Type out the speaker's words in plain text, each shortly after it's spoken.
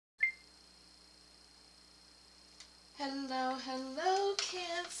Hello, hello,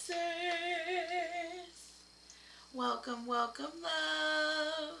 Cancers. Welcome, welcome,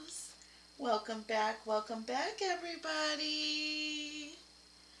 loves. Welcome back, everybody.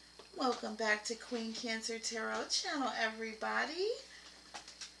 Welcome back to Queen Cancer Tarot Channel, everybody.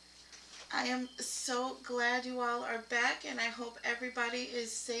 I am so glad you all are back, and I hope everybody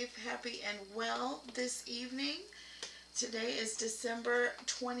is safe, happy, and well this evening. Today is December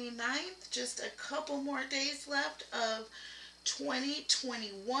 29th, just a couple more days left of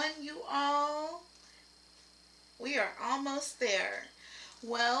 2021, you all. We are almost there.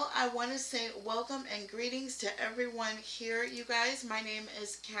 Well, I want to say welcome and greetings to everyone here, you guys. My name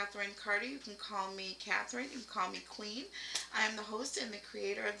is Catherine Carter. You can call me Catherine. You can call me Queen. I am the host and the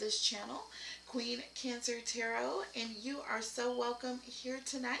creator of this channel, Queen Cancer Tarot, and you are so welcome here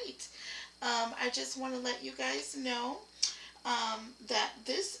tonight. I just want to let you guys know that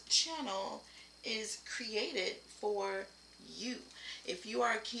this channel is created for you. If you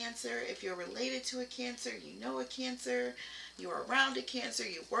are a Cancer, if you're related to a Cancer, you know a Cancer, you're around a Cancer,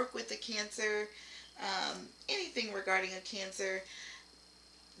 you work with a Cancer, anything regarding a Cancer,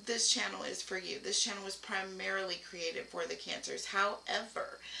 this channel is for you. This channel was primarily created for the Cancers.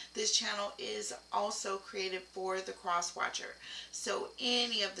 However, this channel is also created for the cross watcher. So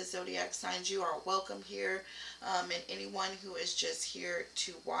any of the zodiac signs, you are welcome here. And anyone who is just here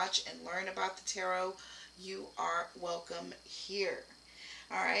to watch and learn about the tarot, you are welcome here.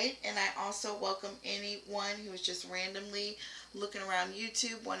 Alright, and I also welcome anyone who is just randomly looking around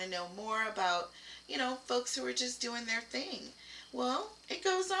YouTube, want to know more about, you know, folks who are just doing their thing. Well, it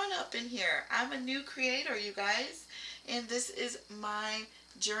goes on up in here. I'm a new creator, you guys, and this is my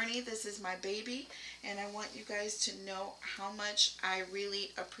journey. This is my baby, and I want you guys to know how much I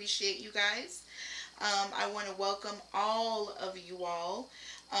really appreciate you guys. I want to welcome all of you all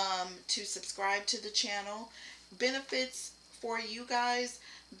to subscribe to the channel. Benefits for you guys,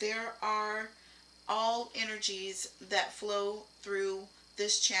 there are all energies that flow through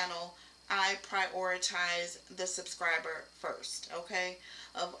this channel. I prioritize the subscriber first, okay?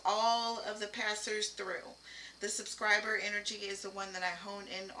 Of all of the passers through, the subscriber energy is the one that I hone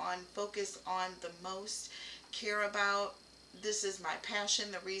in on, focus on the most, care about. This is my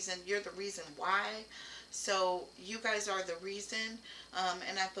passion, the reason, you're the reason why. So you guys are the reason,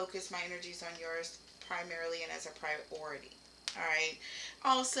 and I focus my energies on yours primarily and as a priority. Alright,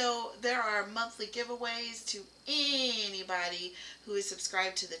 also there are monthly giveaways to anybody who is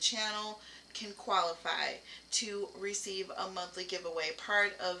subscribed to the channel can qualify to receive a monthly giveaway.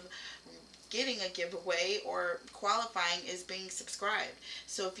 Part of getting a giveaway or qualifying is being subscribed.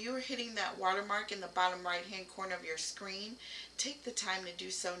 So if you're hitting that watermark in the bottom right hand corner of your screen, take the time to do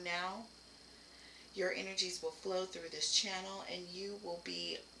so now. Your energies will flow through this channel and you will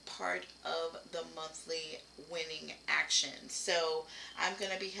be part of the monthly winning action. So I'm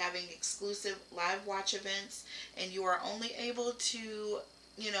going to be having exclusive live watch events, and you are only able to,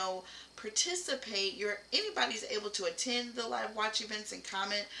 you know, participate. Anybody's able to attend the live watch events and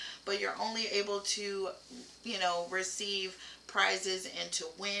comment, but you're only able to, you know, receive prizes and to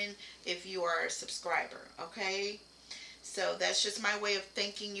win if you are a subscriber, okay? So that's just my way of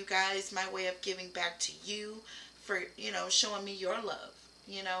thanking you guys, my way of giving back to you for, you know, showing me your love.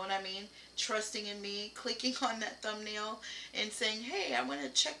 You know what I mean? Trusting in me, clicking on that thumbnail and saying, hey, I want to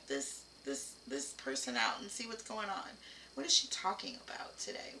check this person out and see what's going on. What is she talking about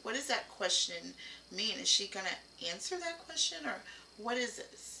today? What does that question mean? Is she going to answer that question, or what is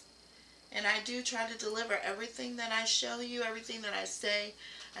this? And I do try to deliver everything that I show you, everything that I say.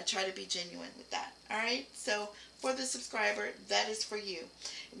 I try to be genuine with that. Alright? So for the subscriber, that is for you.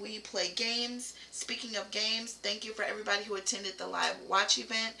 We play games. Speaking of games, thank you for everybody who attended the live watch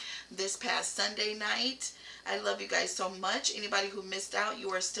event this past Sunday night. I love you guys so much. Anybody who missed out, you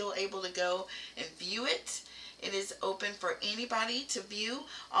are still able to go and view it. It is open for anybody to view.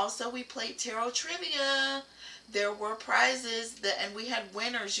 Also, we played tarot trivia. There were prizes, and we had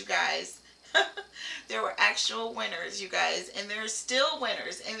winners, you guys. There were actual winners, you guys, and there's still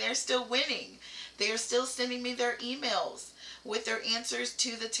winners, and they're still winning. They are still sending me their emails with their answers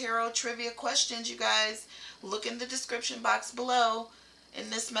to the tarot trivia questions, you guys. Look in the description box below. In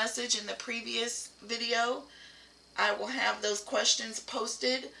this message, in the previous video, I will have those questions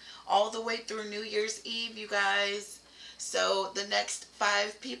posted all the way through New Year's Eve, you guys. So the next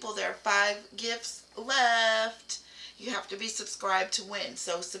 5 people, there are 5 gifts left. You have to be subscribed to win.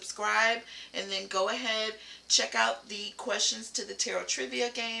 So subscribe and then go ahead, check out the questions to the tarot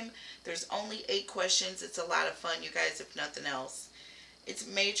trivia game. There's only 8 questions. It's a lot of fun, you guys, if nothing else. It's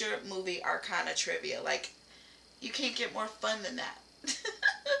major movie arcana trivia. Like, you can't get more fun than that.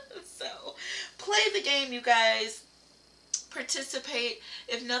 So play the game, you guys. participate.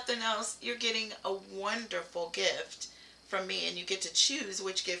 If nothing else, you're getting a wonderful gift from me, and you get to choose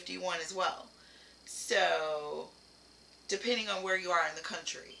which gift you want as well. So, depending on where you are in the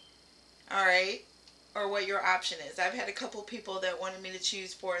country, all right, or what your option is. I've had a couple people that wanted me to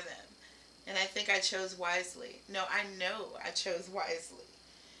choose for them, and I think I chose wisely. No, I know I chose wisely.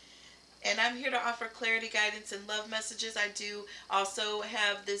 And I'm here to offer clarity, guidance, and love messages. I do also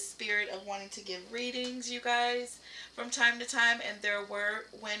have this spirit of wanting to give readings, you guys, from time to time, and there were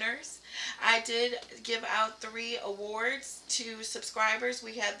winners. I did give out 3 awards to subscribers.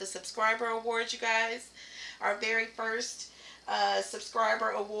 We had the subscriber awards, you guys. Our very first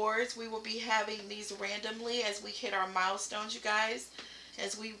subscriber awards. We will be having these randomly as we hit our milestones, you guys.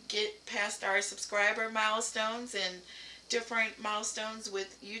 As we get past our subscriber milestones and different milestones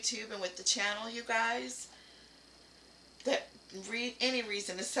with YouTube and with the channel, you guys, that any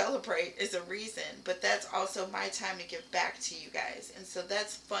reason to celebrate is a reason, but that's also my time to give back to you guys, and so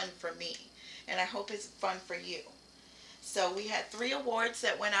that's fun for me, and I hope it's fun for you. So we had 3 awards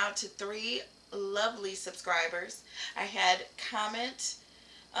that went out to 3 lovely subscribers. I had Comment,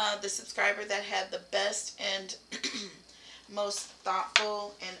 the subscriber that had the best and most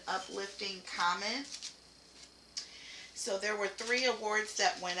thoughtful and uplifting comment. So there were 3 awards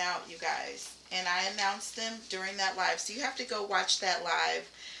that went out, you guys, and I announced them during that live. So you have to go watch that live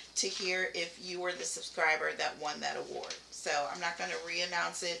to hear if you were the subscriber that won that award. So I'm not going to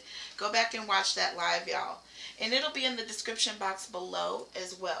re-announce it. Go back and watch that live, y'all. And it'll be in the description box below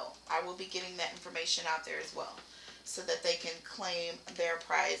as well. I will be getting that information out there as well, so that they can claim their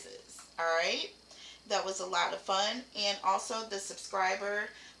prizes. Alright? That was a lot of fun. And also the subscriber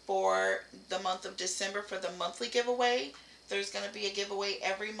for the month of December for the monthly giveaway. There's going to be a giveaway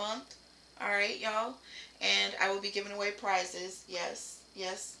every month. Alright, y'all. And I will be giving away prizes. Yes,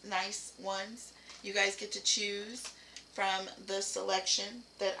 yes, nice ones. You guys get to choose from the selection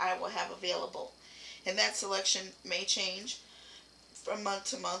that I will have available. And that selection may change from month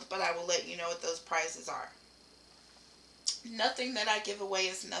to month, but I will let you know what those prizes are. Nothing that I give away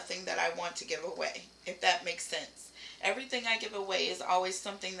is nothing that I want to give away, if that makes sense. Everything I give away is always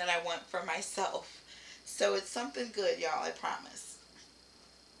something that I want for myself. So it's something good, y'all, I promise.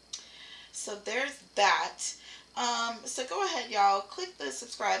 So there's that. So go ahead, y'all. Click the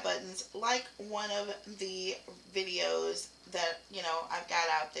subscribe buttons. Like one of the videos that, you know, I've got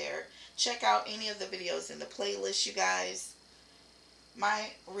out there. Check out any of the videos in the playlist, you guys. My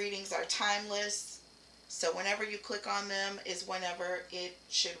readings are timeless. So whenever you click on them is whenever it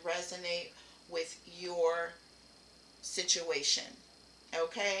should resonate with your situation.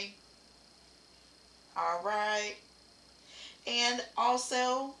 Okay? Alright. And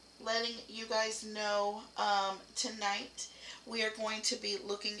also letting you guys know, tonight we are going to be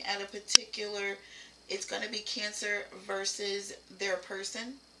looking at a particular, it's going to be Cancer versus their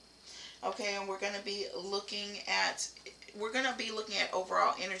person. Okay, and we're going to be looking at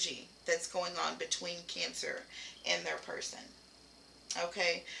overall energy that's going on between Cancer and their person.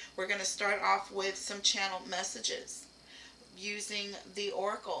 Okay, we're going to start off with some channeled messages using the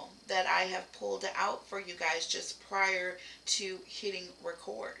oracle that I have pulled out for you guys just prior to hitting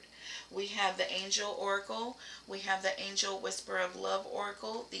record. We have the Angel Oracle, we have the Angel Whisper of Love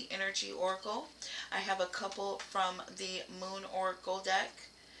Oracle, the Energy Oracle. I have a couple from the Moon Oracle deck,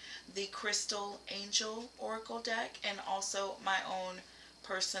 the Crystal Angel Oracle deck, and also my own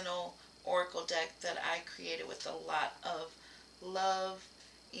personal oracle deck that I created with a lot of love,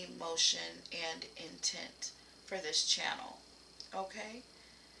 emotion, and intent for this channel. Okay?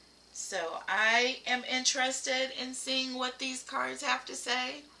 So I am interested in seeing what these cards have to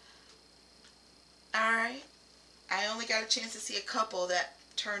say. Alright? I only got a chance to see a couple that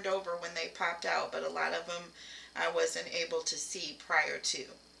turned over when they popped out, but a lot of them I wasn't able to see prior to.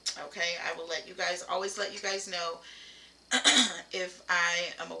 Okay? I will let you guys, always let you guys know if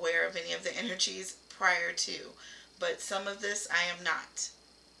I am aware of any of the energies prior to. But some of this I am not.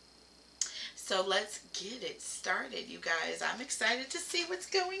 So let's get it started, you guys. I'm excited to see what's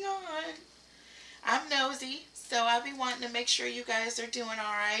going on. I'm nosy, so I'll be wanting to make sure you guys are doing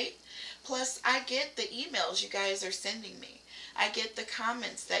alright. Plus, I get the emails you guys are sending me. I get the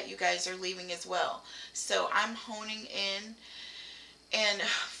comments that you guys are leaving as well. So I'm honing in and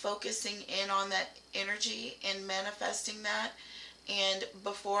focusing in on that energy and manifesting that. And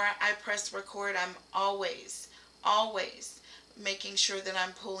before I press record, I'm always making sure that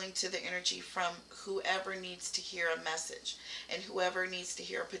I'm pulling to the energy from whoever needs to hear a message and whoever needs to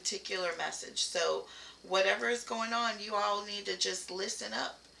hear a particular message. So whatever is going on, you all need to just listen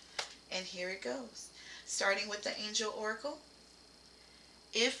up. And here it goes. Starting with the Angel Oracle.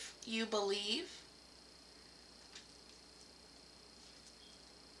 If you believe,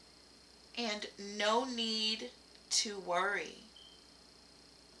 and no need to worry.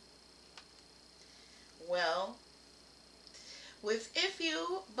 Well, with if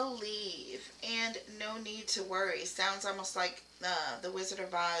you believe and no need to worry, sounds almost like the Wizard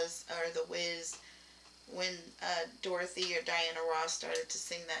of Oz or the Wiz when Dorothy or Diana Ross started to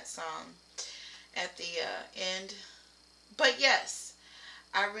sing that song at the end. But yes,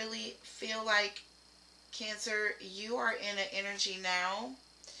 I really feel like, Cancer, you are in an energy now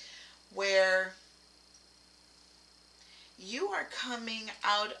where you are coming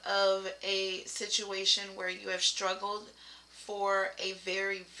out of a situation where you have struggled for a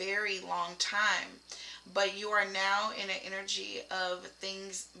very, very long time. But you are now in an energy of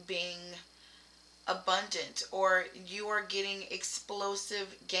things being abundant, or you are getting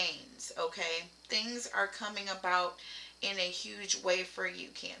explosive gains, okay? Things are coming about in a huge way for you,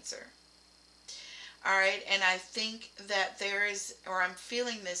 Cancer. All right, and I think that there is, or I'm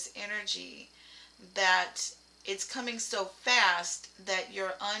feeling this energy that it's coming so fast that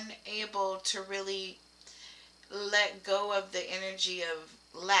you're unable to really let go of the energy of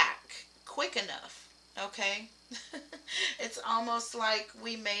lack quick enough, okay? It's almost like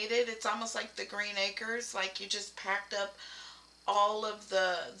we made it. It's almost like the Green Acres, like you just packed up all of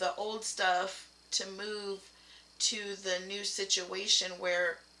the old stuff to move to the new situation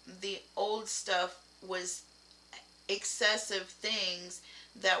where the old stuff was excessive things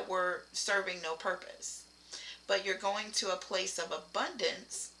that were serving no purpose. But you're going to a place of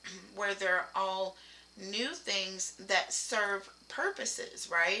abundance where there are all new things that serve purposes,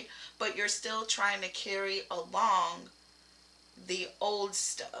 right? But you're still trying to carry along the old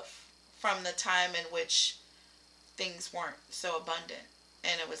stuff from the time in which things weren't so abundant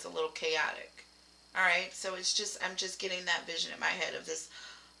and it was a little chaotic. All right, so it's just, I'm just getting that vision in my head of this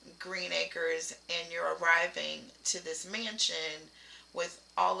Green Acres, and you're arriving to this mansion with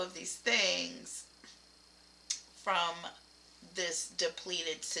all of these things from this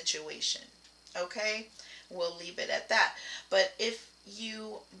depleted situation. Okay, we'll leave it at that. But if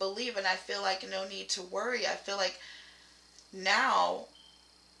you believe, and I feel like no need to worry, I feel like now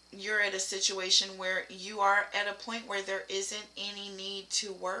you're at a situation where you are at a point where there isn't any need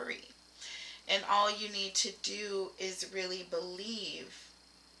to worry. And all you need to do is really believe.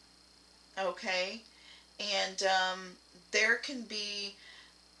 Okay? And there can be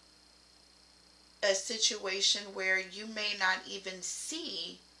a situation where you may not even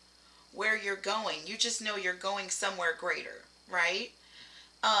see where you're going. You just know you're going somewhere greater, right?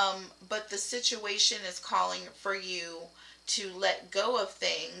 But the situation is calling for you to let go of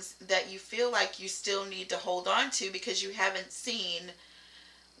things that you feel like you still need to hold on to because you haven't seen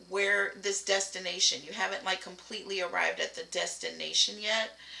where this destination, you haven't like completely arrived at the destination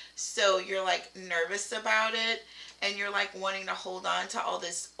yet. So you're like nervous about it, and you're like wanting to hold on to all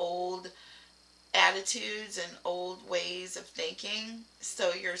this old attitudes and old ways of thinking.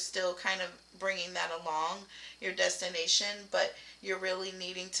 So you're still kind of bringing that along your destination, but you're really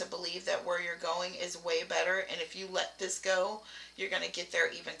needing to believe that where you're going is way better. And if you let this go, you're going to get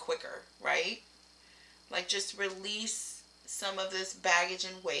there even quicker, right? Like just release some of this baggage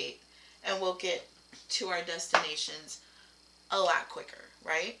and weight, and we'll get to our destinations a lot quicker,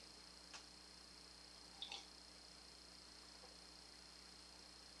 right?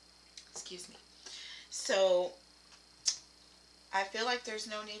 Excuse me. So I feel like there's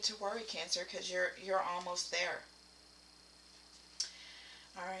no need to worry, Cancer, because you're almost there.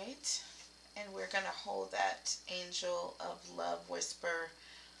 All right, and we're gonna hold that Angel of Love Whisper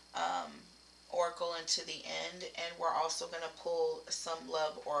oracle into the end, and we're also gonna pull some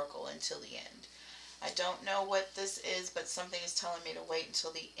love oracle until the end. I don't know what this is, but something is telling me to wait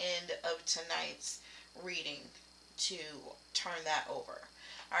until the end of tonight's reading to turn that over.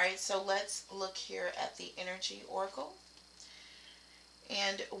 All right, so let's look here at the energy oracle.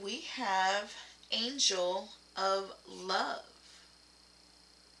 And we have Angel of Love,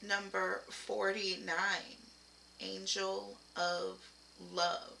 number 49. Angel of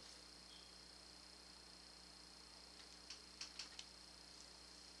Love.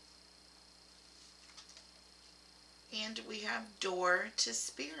 And we have Door to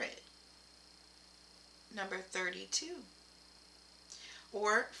Spirit, number 32.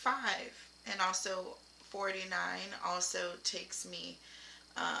 Or 5. And also 49 also takes me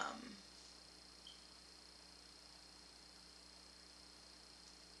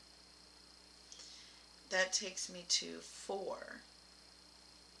that takes me to 4.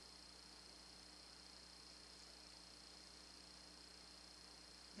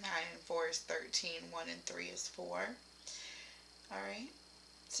 9 and 4 is 13. 1 and 3 is 4. Alright,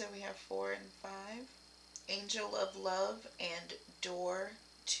 so we have 4 and 5. Angel of Love and Door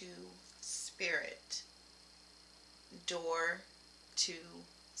to Spirit. Door to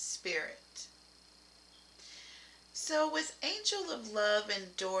Spirit. So with Angel of Love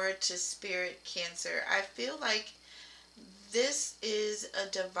and Door to Spirit, Cancer, I feel like this is a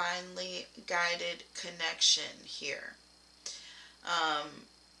divinely guided connection here.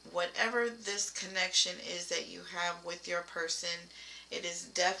 Whatever this connection is that you have with your person, it is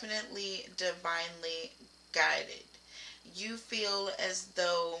definitely divinely guided. You feel as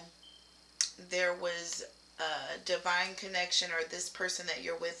though there was a divine connection, or this person that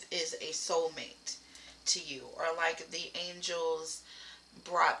you're with is a soulmate to you, or like the angels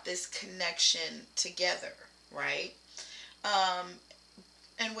brought this connection together, right?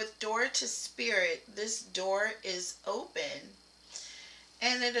 And with Door to Spirit, this door is open,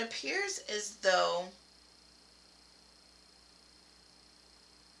 and it appears as though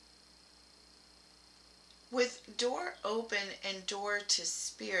with door open and Door to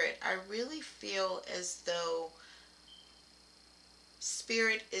Spirit, I really feel as though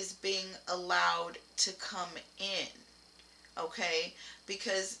Spirit is being allowed to come in, okay?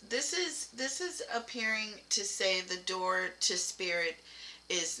 Because this is appearing to say the door to Spirit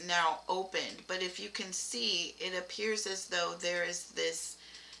is now opened, but if you can see, it appears as though there is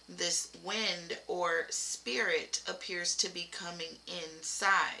this wind or spirit appears to be coming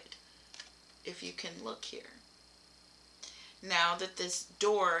inside, if you can look here, now that this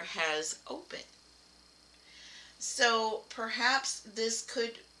door has opened. So perhaps this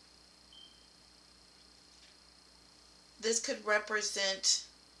could represent,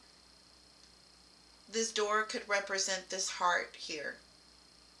 this door could represent this heart here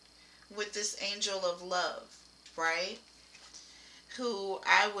with this Angel of Love, right? Who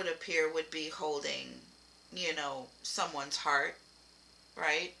I would appear would be holding, you know, someone's heart,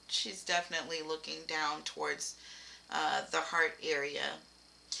 right? She's definitely looking down towards the heart area.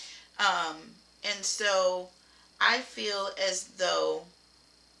 And so I feel as though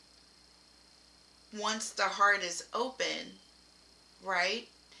once the heart is open, right,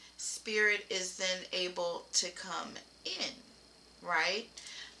 Spirit is then able to come in, right?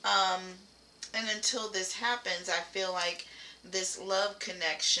 And until this happens, I feel like this love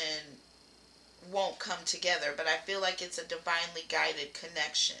connection won't come together, but I feel like it's a divinely guided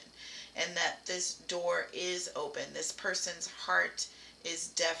connection, and that this door is open. This person's heart is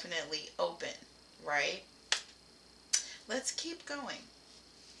definitely open, right? Let's keep going.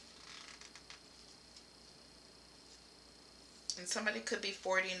 And somebody could be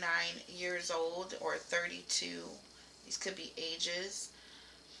 49 years old or 32. These could be ages.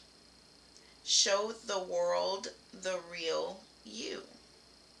 Show the world the real you.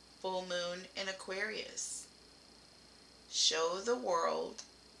 Full moon in Aquarius. Show the world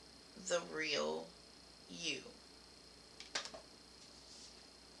the real you.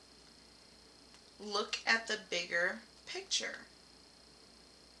 Look at the bigger picture.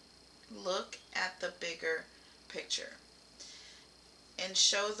 Look at the bigger picture. And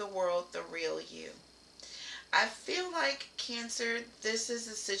show the world the real you. I feel like, Cancer, this is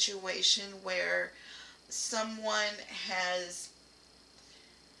a situation where someone has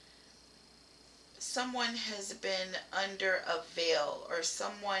been under a veil, or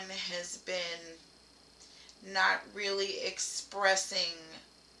someone has been not really expressing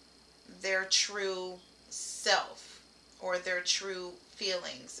their true self or their true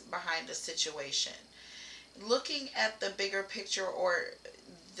feelings behind a situation. Looking at the bigger picture, or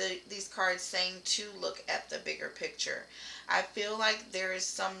these cards saying to look at the bigger picture, I feel like there is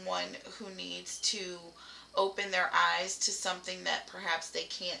someone who needs to open their eyes to something that perhaps they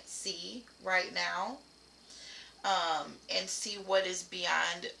can't see right now, and see what is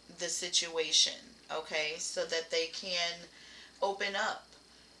beyond the situation, okay, so that they can open up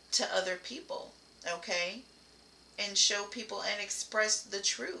to other people, okay, and show people and express the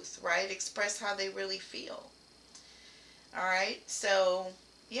truth, right? Express how they really feel. All right, so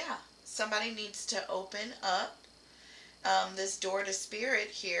yeah, somebody needs to open up. This door to Spirit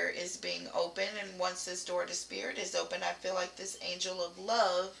here is being open, and once this door to Spirit is open, I feel like this Angel of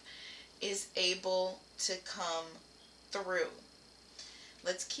Love is able to come through.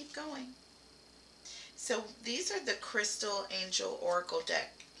 Let's keep going. So these are the Crystal Angel Oracle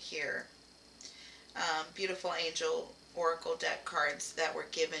deck here. Beautiful Angel Oracle deck cards that were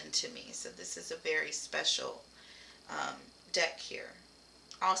given to me. So this is a very special deck here.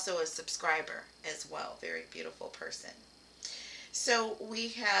 Also a subscriber as well. Very beautiful person. So we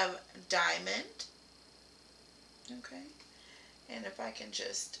have Diamond. Okay. And if I can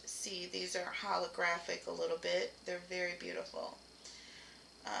just see, these are holographic a little bit. They're very beautiful.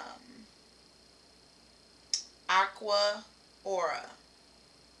 Aqua Aura.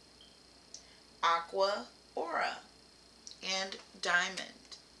 Aqua Aura, and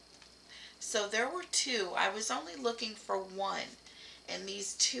Diamond. So there were two. I was only looking for one, and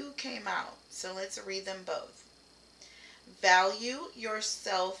these two came out. So let's read them both. Value your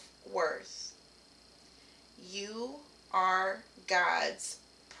self-worth. You are God's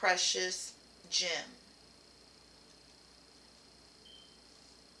precious gem.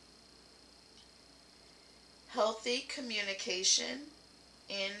 Healthy communication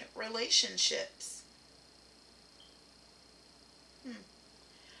in relationships.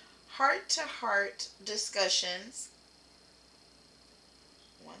 Heart-to-heart discussions.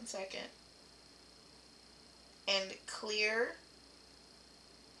 One second. And clear,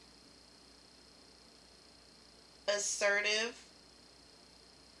 assertive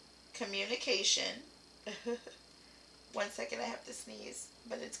communication. One second, I have to sneeze,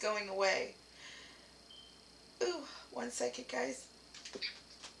 but it's going away. Ooh, one second, guys.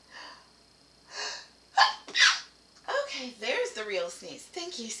 Okay, there's the real sneeze.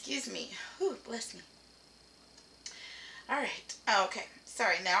 Thank you, excuse me. Ooh, bless me. Alright, okay.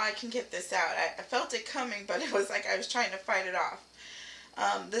 Sorry, now I can get this out. I felt it coming, but it was like I was trying to fight it off.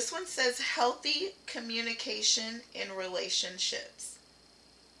 This one says healthy communication in relationships.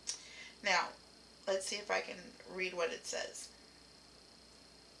 Now, let's see if I can read what it says.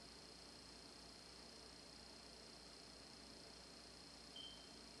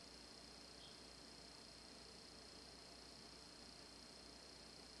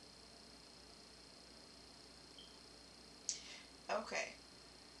 Okay.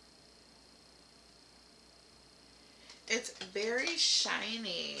 It's very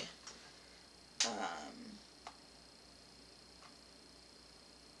shiny.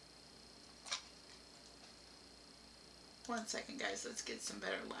 One second, guys. Let's get some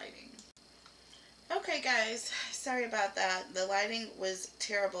better lighting. Okay, guys. Sorry about that. The lighting was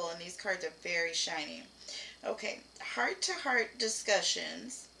terrible, and these cards are very shiny. Okay. Heart-to-heart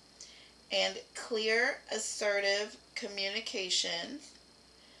discussions and clear, assertive communications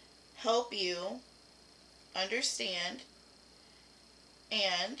help you understand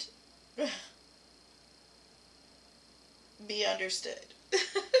and be understood.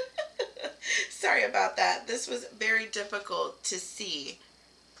 Sorry about that. This was very difficult to see,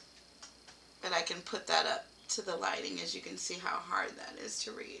 but I can put that up to the lighting, as you can see how hard that is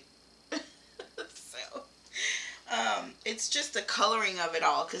to read. So it's just the coloring of it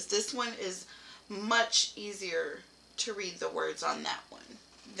all, because this one is much easier to read the words on that one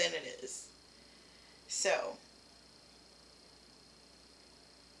than it is. So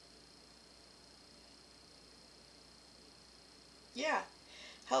yeah,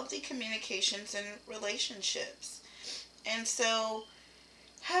 healthy communications and relationships. And so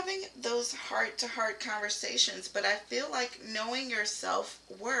having those heart-to-heart conversations, but I feel like knowing your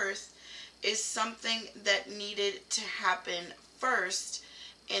self-worth is something that needed to happen first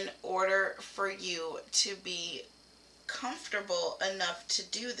in order for you to be comfortable enough to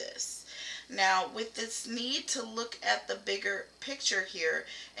do this. Now, with this need to look at the bigger picture here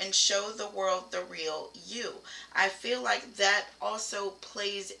and show the world the real you, I feel like that also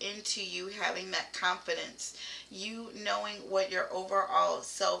plays into you having that confidence, you knowing what your overall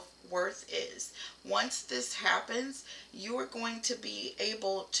self-worth is. Once this happens, you are going to be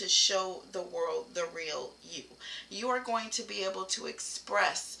able to show the world the real you. You are going to be able to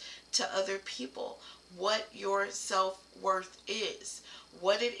express to other people what your self-worth is,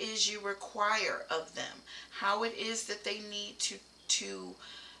 what it is you require of them, how it is that they need to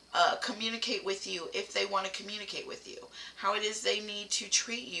communicate with you if they want to communicate with you, how it is they need to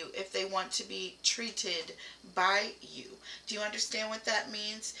treat you if they want to be treated by you. Do you understand what that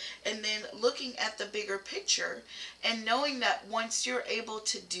means? And then looking at the bigger picture and knowing that once you're able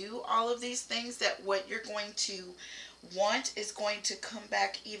to do all of these things, that what you're going to want is going to come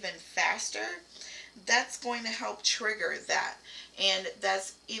back even faster. That's going to help trigger that, and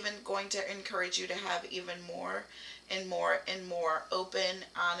that's even going to encourage you to have even more and more and more open,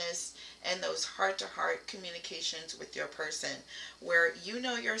 honest, and those heart-to-heart communications with your person, where you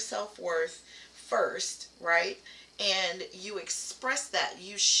know your self-worth first, right? And you express that.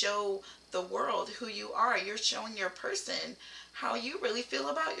 You show the world who you are. You're showing your person how you really feel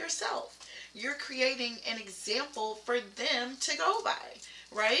about yourself. You're creating an example for them to go by,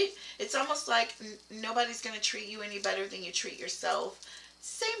 right? It's almost like nobody's going to treat you any better than you treat yourself.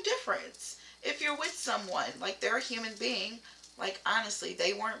 Same difference. If you're with someone, like they're a human being, like honestly,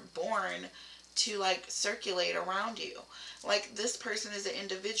 they weren't born to like circulate around you. Like this person is an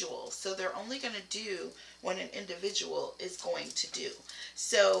individual, so they're only going to do what an individual is going to do.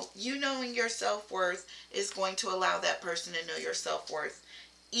 So you knowing your self-worth is going to allow that person to know your self-worth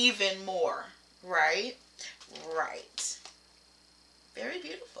even more, Right? Right. Very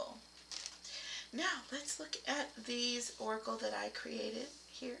beautiful. Now, let's look at these oracle that I created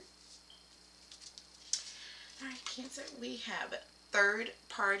here. All right, Cancer, we have third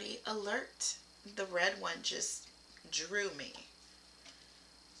party alert. The red one just drew me.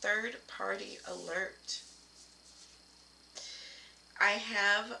 Third party alert. I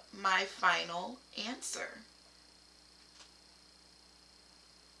have my final answer.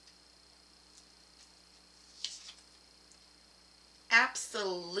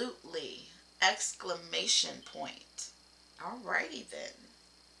 Absolutely! Exclamation point. Alrighty then.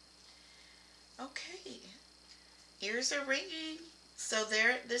 Okay. Ears are ringing. So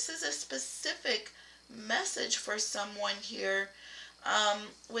this is a specific message for someone here.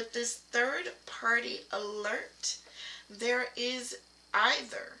 With this third party alert, there is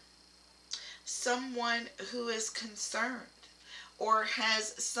either someone who is concerned or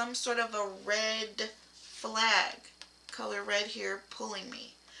has some sort of a red flag, color red here, pulling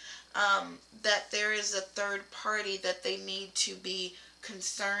me, that there is a third party that they need to be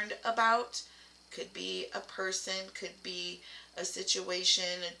concerned about. Could be a person, could be a situation,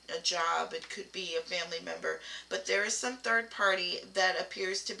 a job, it could be a family member, but there is some third party that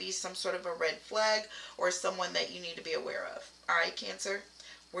appears to be some sort of a red flag or someone that you need to be aware of. All right, Cancer,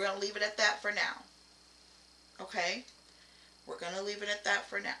 we're going to leave it at that for now. Okay? We're going to leave it at that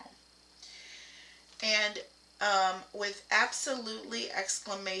for now. And with absolutely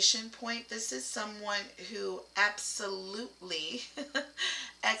exclamation point, this is someone who absolutely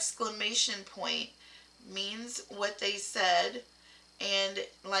exclamation point means what they said, and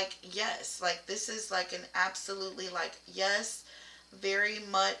like yes, like this is like an absolutely like yes, very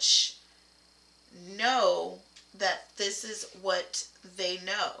much know that this is what they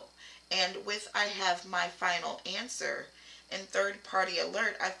know. And with I have my final answer and third party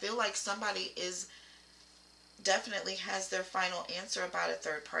alert, I feel like somebody is definitely has their final answer about a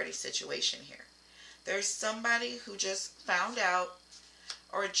third party situation here. There's somebody who just found out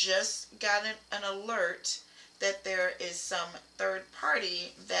or just got an alert that there is some third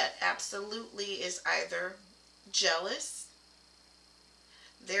party that absolutely is either jealous,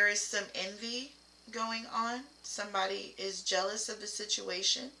 there is some envy going on, somebody is jealous of the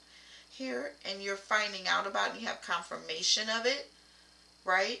situation here and you're finding out about it and you have confirmation of it,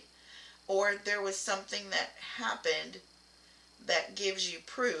 right? Or there was something that happened that gives you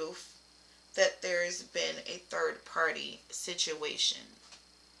proof that there's been a third party situation.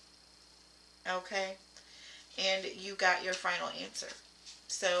 Okay? And you got your final answer.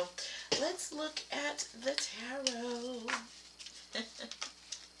 So let's look at the tarot.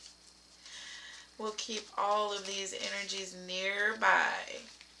 We'll keep all of these energies nearby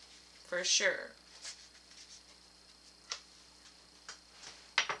for sure.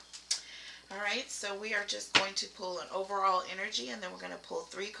 Alright, so we are just going to pull an overall energy and then we're going to pull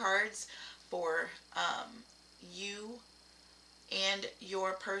 3 cards for you and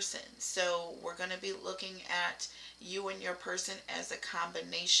your person. So we're going to be looking at you and your person as a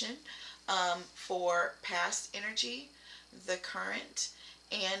combination for past energy, the current,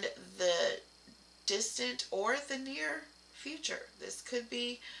 and the distant or the near future. This could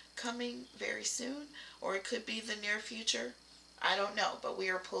be coming very soon or it could be the near future. I don't know, but we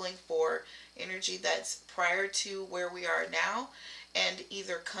are pulling for energy that's prior to where we are now and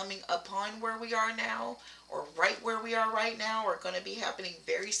either coming upon where we are now or right where we are right now or going to be happening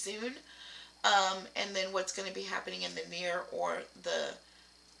very soon. And then what's going to be happening in the near or the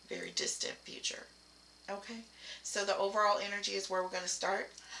very distant future. Okay, so the overall energy is where we're going to start.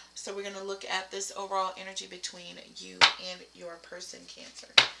 So we're going to look at this overall energy between you and your person, Cancer.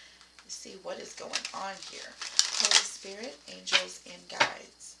 Let's see what is going on here. Holy Spirit, angels, and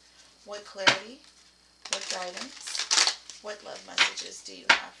guides. What clarity, what guidance, what love messages do you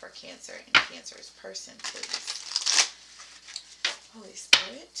have for Cancer and Cancer's person, please? Holy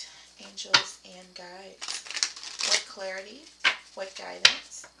Spirit, angels, and guides. What clarity, what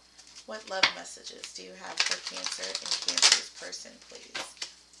guidance, what love messages do you have for Cancer and Cancer's person, please?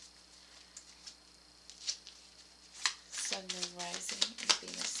 Sun, Moon, Rising, and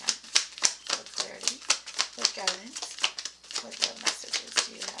Venus, Sun. What clarity, what guidance, what love messages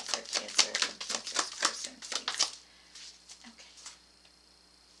do you have for Cancer and Cancer's person, please? Okay.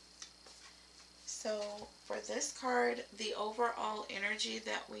 So for this card, the overall energy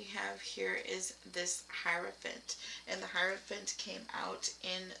that we have here is this Hierophant. And the Hierophant came out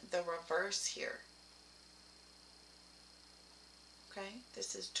in the reverse here. Okay,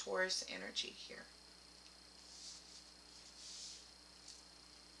 this is Taurus energy here.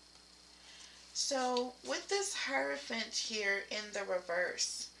 So with this Hierophant here in the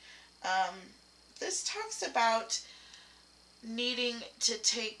reverse, this talks about needing to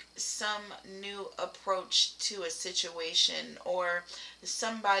take some new approach to a situation, or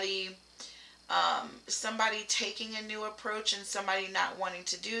somebody taking a new approach and somebody not wanting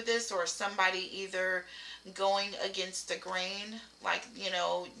to do this, or somebody either going against the grain. Like, you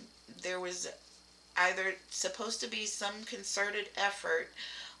know, there was either supposed to be some concerted effort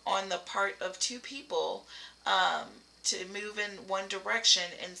on the part of two people to move in one direction,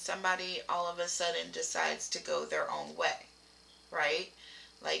 and somebody all of a sudden decides to go their own way, right?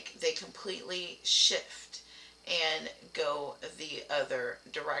 Like they completely shift and go the other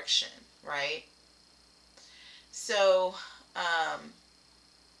direction, right? So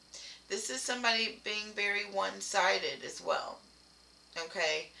this is somebody being very one-sided as well,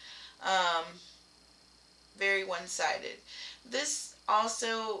 okay? Very one-sided. This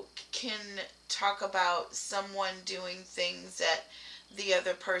also can talk about someone doing things that the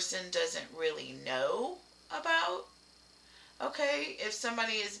other person doesn't really know about. Okay, if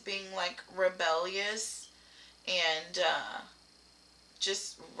somebody is being like rebellious and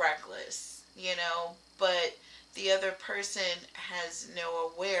just reckless, you know, but the other person has no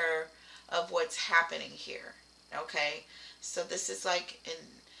aware of what's happening here. Okay, so this is like in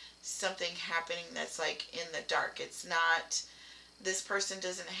something happening that's like in the dark. It's not, this person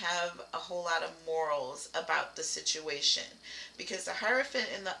doesn't have a whole lot of morals about the situation, because the Hierophant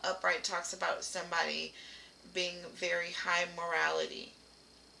in the upright talks about somebody being very high morality,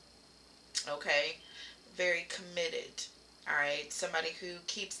 okay, very committed, all right, somebody who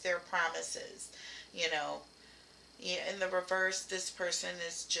keeps their promises, you know. In the reverse, this person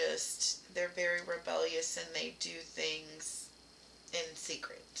is just, they're very rebellious and they do things in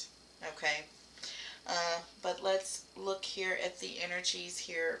secret, okay. But let's look here at the energies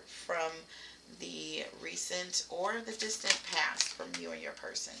here from the recent or the distant past from you and your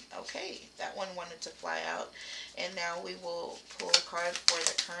person. Okay, that one wanted to fly out. And now we will pull a card for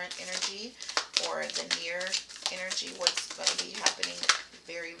the current energy or the near energy, what's going to be happening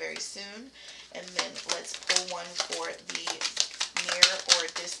very, very soon. And then let's pull one for the near or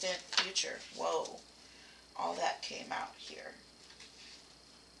distant future. Whoa, all that came out here.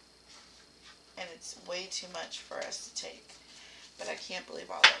 And it's way too much for us to take. But I can't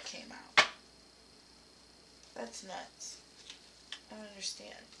believe all that came out. That's nuts. I don't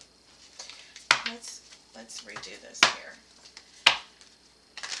understand. Let's redo this here.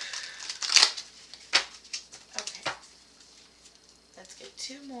 Okay. Let's get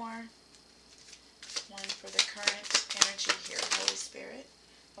two more. One for the current energy here. Holy Spirit.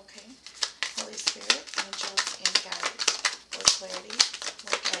 Okay. Holy Spirit, angels, and guides. More clarity,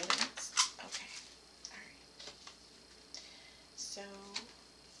 more guidance. Okay. Alright. So,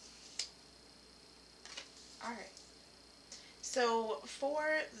 alright. So, for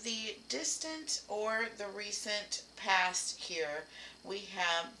the distant or the recent past here, we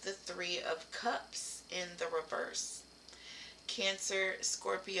have the Three of Cups in the reverse. Cancer,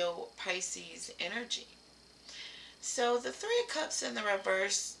 Scorpio, Pisces energy. So, the Three of Cups in the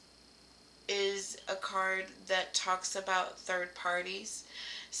reverse is a card that talks about third parties.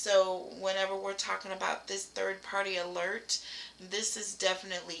 So whenever we're talking about this third party alert, this is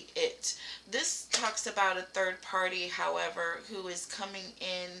definitely it. This talks about a third party, however, who is coming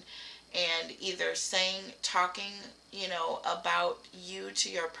in and either saying, talking, you know, about you to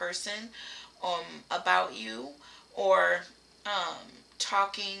your person, about you, or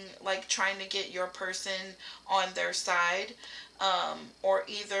talking, like trying to get your person on their side, or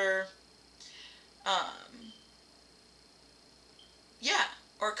either yeah,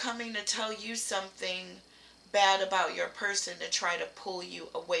 or coming to tell you something bad about your person to try to pull you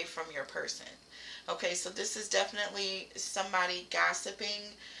away from your person. Okay, so this is definitely somebody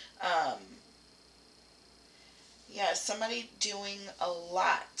gossiping. Yeah, somebody doing a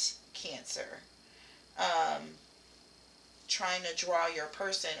lot, Cancer. Trying to draw your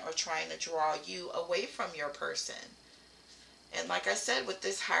person or trying to draw you away from your person. And like I said, with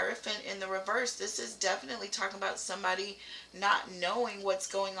this Hierophant in the reverse, this is definitely talking about somebody not knowing what's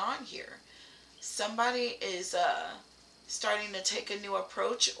going on here. Somebody is starting to take a new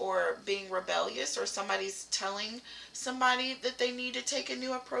approach or being rebellious, or somebody's telling somebody that they need to take a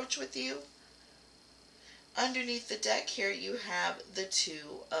new approach with you. Underneath the deck here, you have the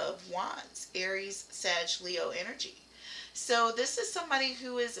Two of Wands, Aries, Sag, Leo energy. So this is somebody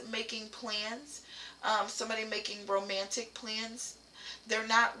who is making plans. Somebody making romantic plans. They're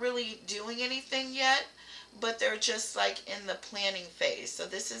not really doing anything yet, but they're just like in the planning phase. So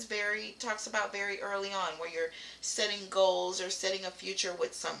this is talks about very early on, where you're setting goals or setting a future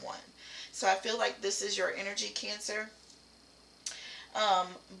with someone. So I feel like this is your energy, Cancer.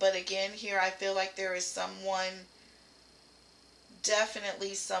 But again, here I feel like there is someone,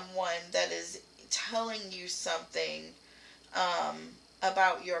 definitely someone that is telling you something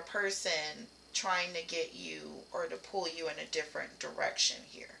about your person, trying to get you or to pull you in a different direction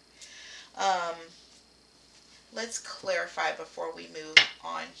here. Um, let's clarify before we move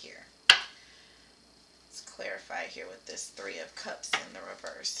on here. Let's clarify here with this Three of Cups in the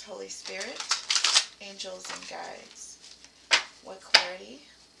reverse. Holy Spirit, angels and guides, what clarity,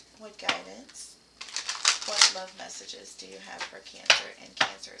 what guidance, what love messages do you have for Cancer and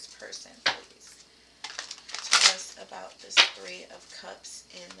Cancer's person, please? Tell us about this Three of Cups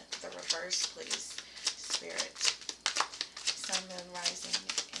in the reverse, please, Spirit. Sun, Moon, Rising,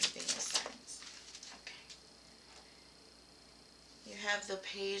 and Venus signs. Okay. You have the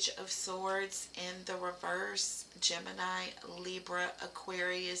Page of Swords in the reverse. Gemini, Libra,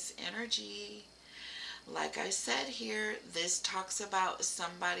 Aquarius energy. Like I said here, this talks about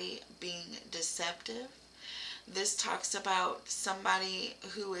somebody being deceptive. This talks about somebody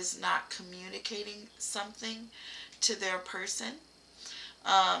who is not communicating something to their person.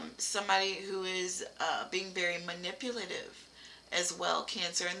 Somebody who is being very manipulative as well,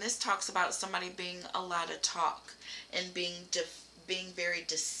 Cancer. And this talks about somebody being a lot of talk and being very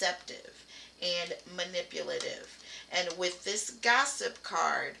deceptive and manipulative. And with this gossip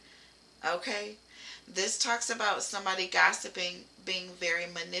card, okay, this talks about somebody gossiping, being very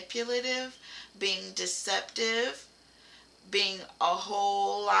manipulative, being deceptive, being a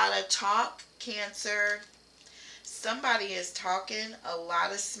whole lot of talk, Cancer. Somebody is talking a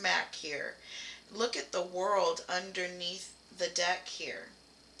lot of smack here. Look at the world underneath the deck here.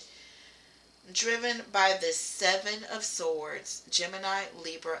 Driven by the Seven of Swords, Gemini,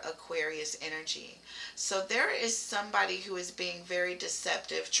 Libra, Aquarius energy. So there is somebody who is being very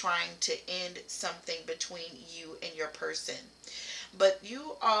deceptive, trying to end something between you and your person. But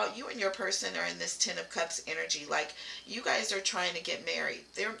you and your person are in this Ten of Cups energy. Like, you guys are trying to get married.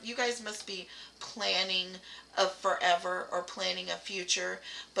 You guys must be planning a forever or planning a future.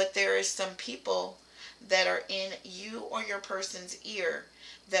 But there is some people that are in you or your person's ear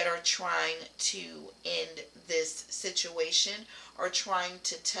that are trying to end this situation, or trying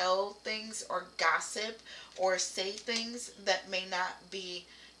to tell things or gossip or say things that may not be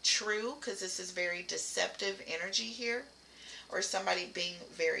true, because this is very deceptive energy here, or somebody being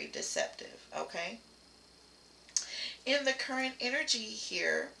very deceptive, okay? In the current energy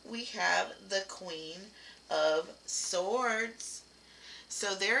here, we have the Queen of Swords.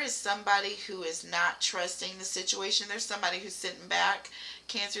 So there is somebody who is not trusting the situation. There's somebody who's sitting back.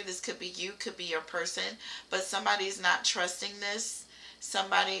 Cancer, this could be you, could be your person, but somebody's not trusting this.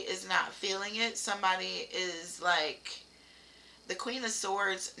 Somebody is not feeling it. Somebody is like, the Queen of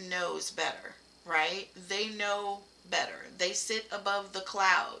Swords knows better, right? They know better. They sit above the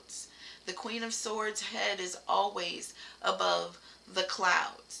clouds. The Queen of Swords' head is always above the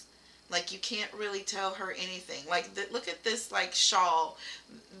clouds. Like, you can't really tell her anything. Like, look at this, like, shawl.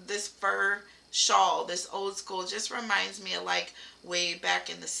 This fur shawl, this old school, just reminds me of, like, way back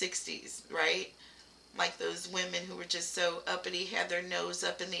in the 60s, right? Like those women who were just so uppity, had their nose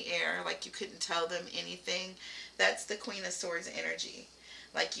up in the air, like you couldn't tell them anything. That's the Queen of Swords energy.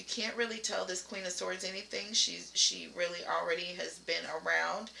 Like, you can't really tell this Queen of Swords anything. She really already has been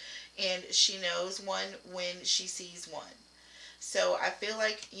around, and she knows one when she sees one. So I feel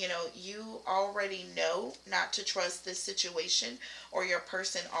like, you know, you already know not to trust this situation, or your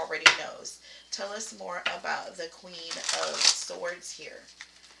person already knows. Tell us more about the Queen of Swords here.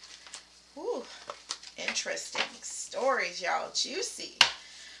 Ooh, interesting stories, y'all. Juicy.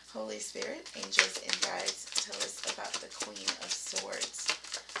 Holy Spirit, angels and guides, tell us about the Queen of Swords.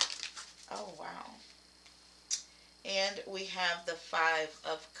 Oh, wow. And we have the Five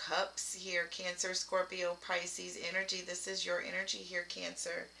of Cups here, Cancer, Scorpio, Pisces energy. This is your energy here,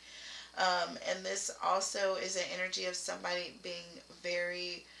 Cancer. And this also is an energy of somebody being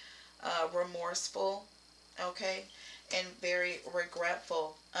very remorseful, okay, and very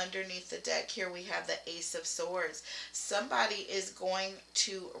regretful. Underneath the deck here, we have the Ace of Swords. Somebody is going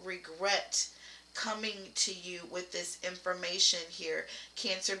to regret coming to you with this information here,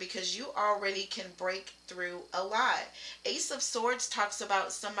 Cancer, because you already can break through a lie. Ace of Swords talks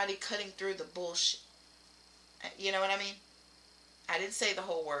about somebody cutting through the bullshit. You know what I mean? I didn't say the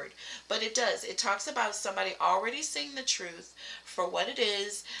whole word, but it does. It talks about somebody already seeing the truth for what it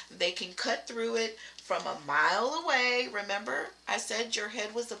is. They can cut through it from a mile away. Remember, I said your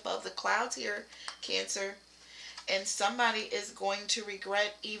head was above the clouds here, Cancer. And somebody is going to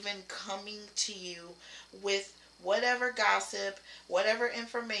regret even coming to you with whatever gossip, whatever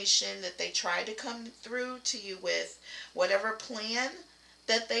information that they tried to come through to you with, whatever plan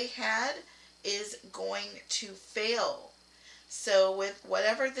that they had is going to fail. So with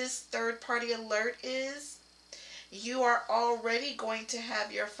whatever this third party alert is, you are already going to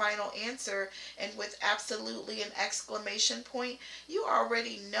have your final answer, and with absolutely an exclamation point, you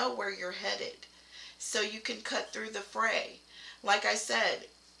already know where you're headed. So you can cut through the fray. Like I said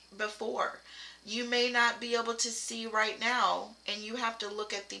before, you may not be able to see right now, and you have to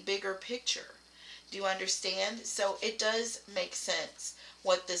look at the bigger picture. Do you understand? So it does make sense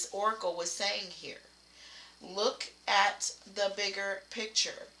what this oracle was saying here. Look at the bigger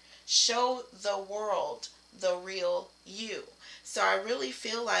picture. Show the world the real you. So I really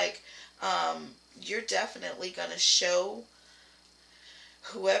feel like you're definitely going to show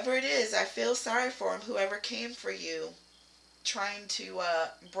whoever it is. I feel sorry for him, whoever came for you trying to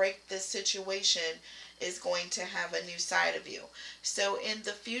break this situation is going to have a new side of you. So in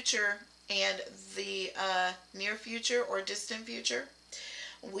the future and the near future or distant future,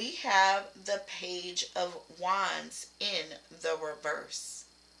 we have the Page of Wands in the reverse.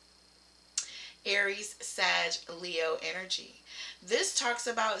 Aries, Sag, Leo energy. This talks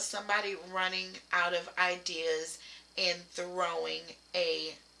about somebody running out of ideas and throwing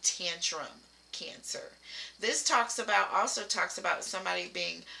a tantrum, Cancer. This also talks about somebody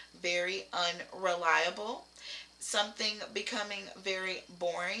being very unreliable, something becoming very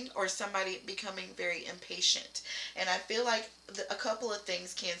boring, or somebody becoming very impatient. And I feel like a couple of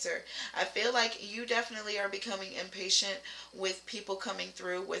things, Cancer. I feel like you definitely are becoming impatient with people coming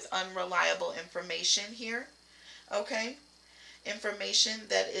through with unreliable information here. Okay? Information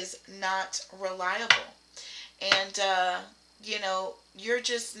that is not reliable. And, you know, you're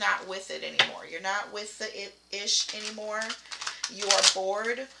just not with it anymore. You're not with the ish anymore. You are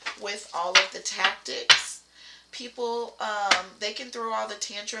bored with all of the tactics. People, they can throw all the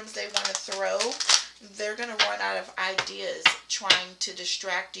tantrums they want to throw. They're going to run out of ideas trying to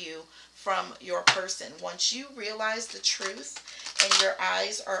distract you from your person. Once you realize the truth and your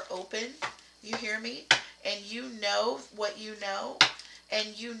eyes are open, you hear me? And you know what you know,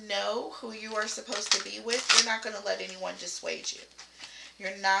 and you know who you are supposed to be with, you're not going to let anyone dissuade you.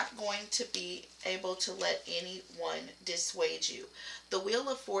 You're not going to be able to let anyone dissuade you. The Wheel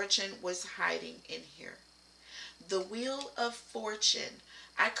of Fortune was hiding in here. The Wheel of Fortune,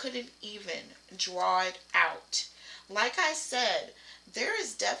 I couldn't even draw it out. Like I said, there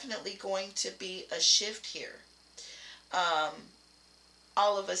is definitely going to be a shift here.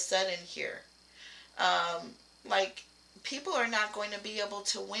 All of a sudden here. Like, people are not going to be able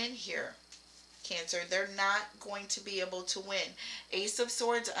to win here, Cancer. They're not going to be able to win. Ace of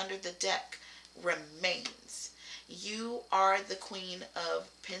Swords under the deck remains. You are the Queen of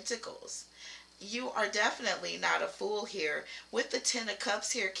Pentacles. You are definitely not a fool here. With the Ten of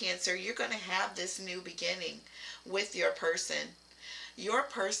Cups here, Cancer, you're going to have this new beginning with your person. Your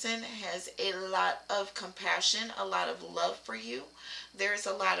person has a lot of compassion, a lot of love for you. There's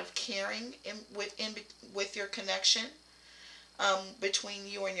a lot of caring with your connection between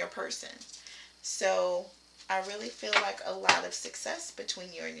you and your person. So I really feel like a lot of success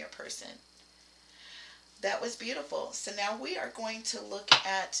between you and your person. That was beautiful. So now we are going to look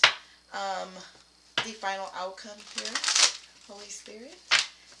at the final outcome here. Holy Spirit,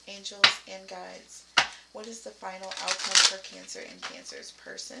 angels, and guides. What is the final outcome for Cancer and Cancer's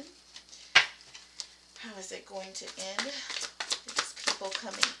person? How is it going to end? These people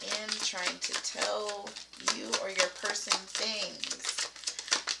coming in trying to tell you or your person things.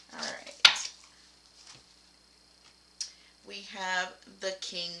 Alright. We have the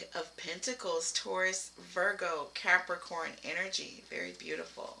King of Pentacles, Taurus, Virgo, Capricorn energy. Very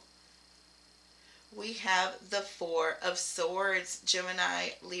beautiful. We have the Four of Swords, Gemini,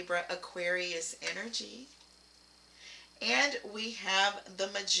 Libra, Aquarius energy. And we have the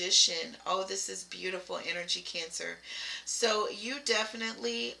Magician. Oh, this is beautiful energy, Cancer. So you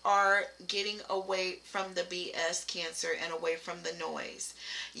definitely are getting away from the BS, Cancer, and away from the noise.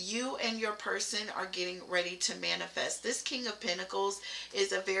 You and your person are getting ready to manifest. This King of Pentacles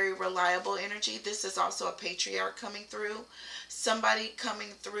is a very reliable energy. This is also a patriarch coming through. Somebody coming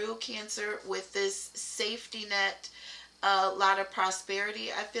through, Cancer, with this safety net, a lot of prosperity,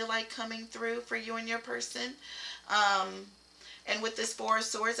 I feel like, coming through for you and your person. And with this Four of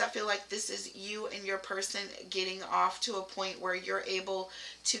Swords, I feel like this is you and your person getting off to a point where you're able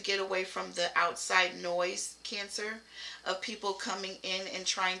to get away from the outside noise, Cancer, of people coming in and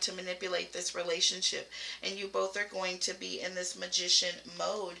trying to manipulate this relationship. And you both are going to be in this magician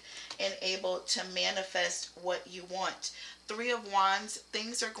mode and able to manifest what you want. Three of Wands,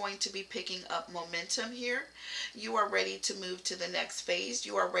 things are going to be picking up momentum here. You are ready to move to the next phase.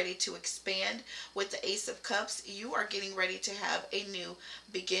 You are ready to expand. With the Ace of Cups, you are getting ready to have a new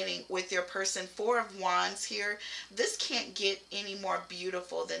beginning with your person. Four of Wands here. This can't get any more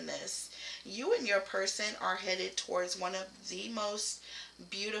beautiful than this. You and your person are headed towards one of the most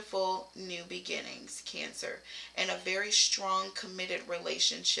beautiful new beginnings, Cancer, and a very strong, committed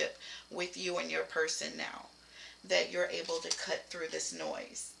relationship with you and your person now, that you're able to cut through this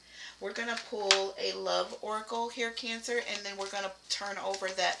noise. We're going to pull a love oracle here, Cancer, and then we're going to turn over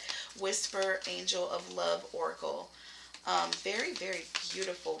that Whisper Angel of Love oracle. Very, very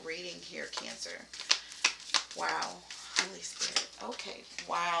beautiful reading here, Cancer. Wow. Holy Spirit. Okay.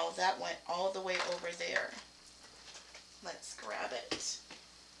 Wow. That went all the way over there. Let's grab it.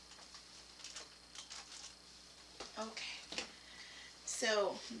 Okay.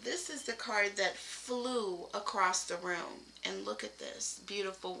 So this is the card that flew across the room. And look at this.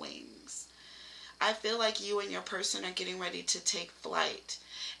 Beautiful wings. I feel like you and your person are getting ready to take flight.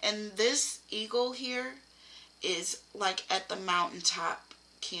 And this eagle here is like at the mountaintop,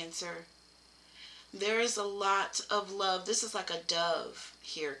 Cancer. There is a lot of love. This is like a dove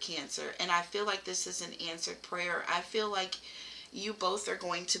here, Cancer. And I feel like this is an answered prayer. I feel like you both are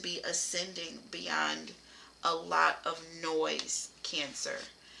going to be ascending beyond a lot of noise, Cancer.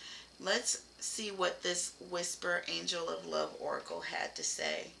 Let's see what this Whisper Angel of Love oracle had to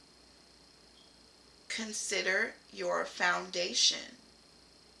say. Consider your foundation.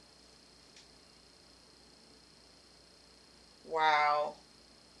 Wow.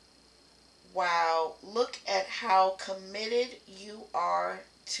 Wow. Look at how committed you are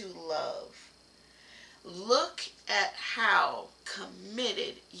to love. Look at how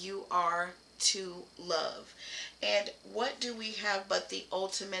committed you are to love. And what do we have but the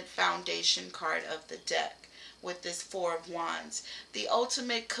ultimate foundation card of the deck with this Four of Wands? The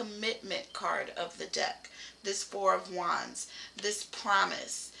ultimate commitment card of the deck. This Four of Wands. This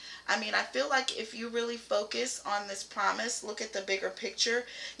promise. I mean, I feel like if you really focus on this promise, look at the bigger picture,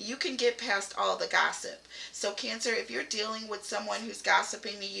 you can get past all the gossip. So Cancer, if you're dealing with someone who's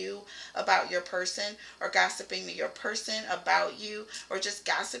gossiping to you about your person, or gossiping to your person about you, or just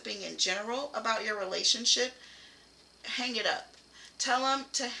gossiping in general about your relationship, hang it up. Tell them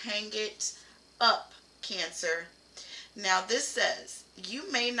to hang it up, Cancer. Now this says,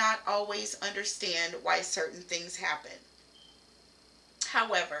 you may not always understand why certain things happen.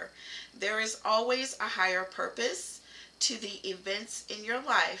 However, there is always a higher purpose to the events in your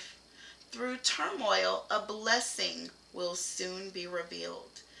life. Through turmoil, a blessing will soon be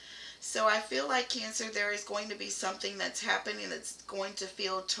revealed. So I feel like, Cancer, there is going to be something that's happening that's going to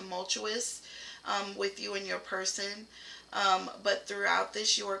feel tumultuous with you and your person. But throughout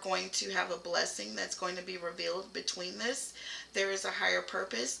this, you are going to have a blessing that's going to be revealed between this. There is a higher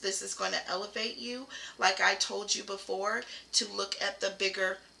purpose. This is going to elevate you, like I told you before, to look at the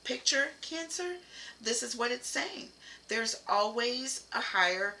bigger picture, Cancer. This is what it's saying. There's always a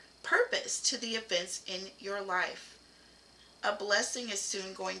higher purpose to the events in your life. A blessing is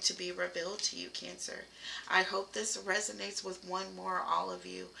soon going to be revealed to you, Cancer. I hope this resonates with one more, all of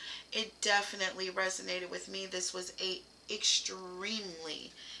you. It definitely resonated with me. This was a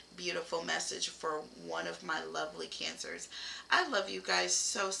extremely beautiful message for one of my lovely Cancers. I love you guys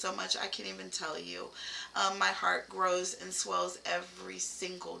so, so much. I can't even tell you. My heart grows and swells every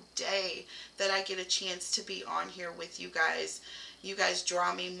single day that I get a chance to be on here with you guys. You guys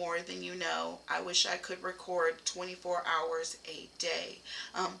draw me more than you know. I wish I could record 24 hours a day.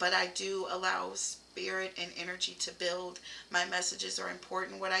 But I do allow spirit and energy to build. My messages are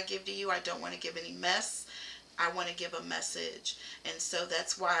important. What I give to you, I don't want to give any mess. I want to give a message. And so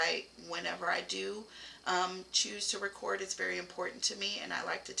that's why whenever I do choose to record, it's very important to me. And I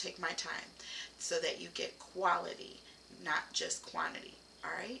like to take my time so that you get quality, not just quantity.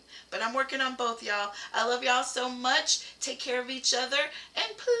 Alright? But I'm working on both, y'all. I love y'all so much. Take care of each other.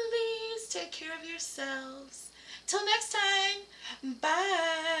 And please take care of yourselves. Till next time.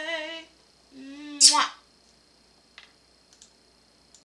 Bye.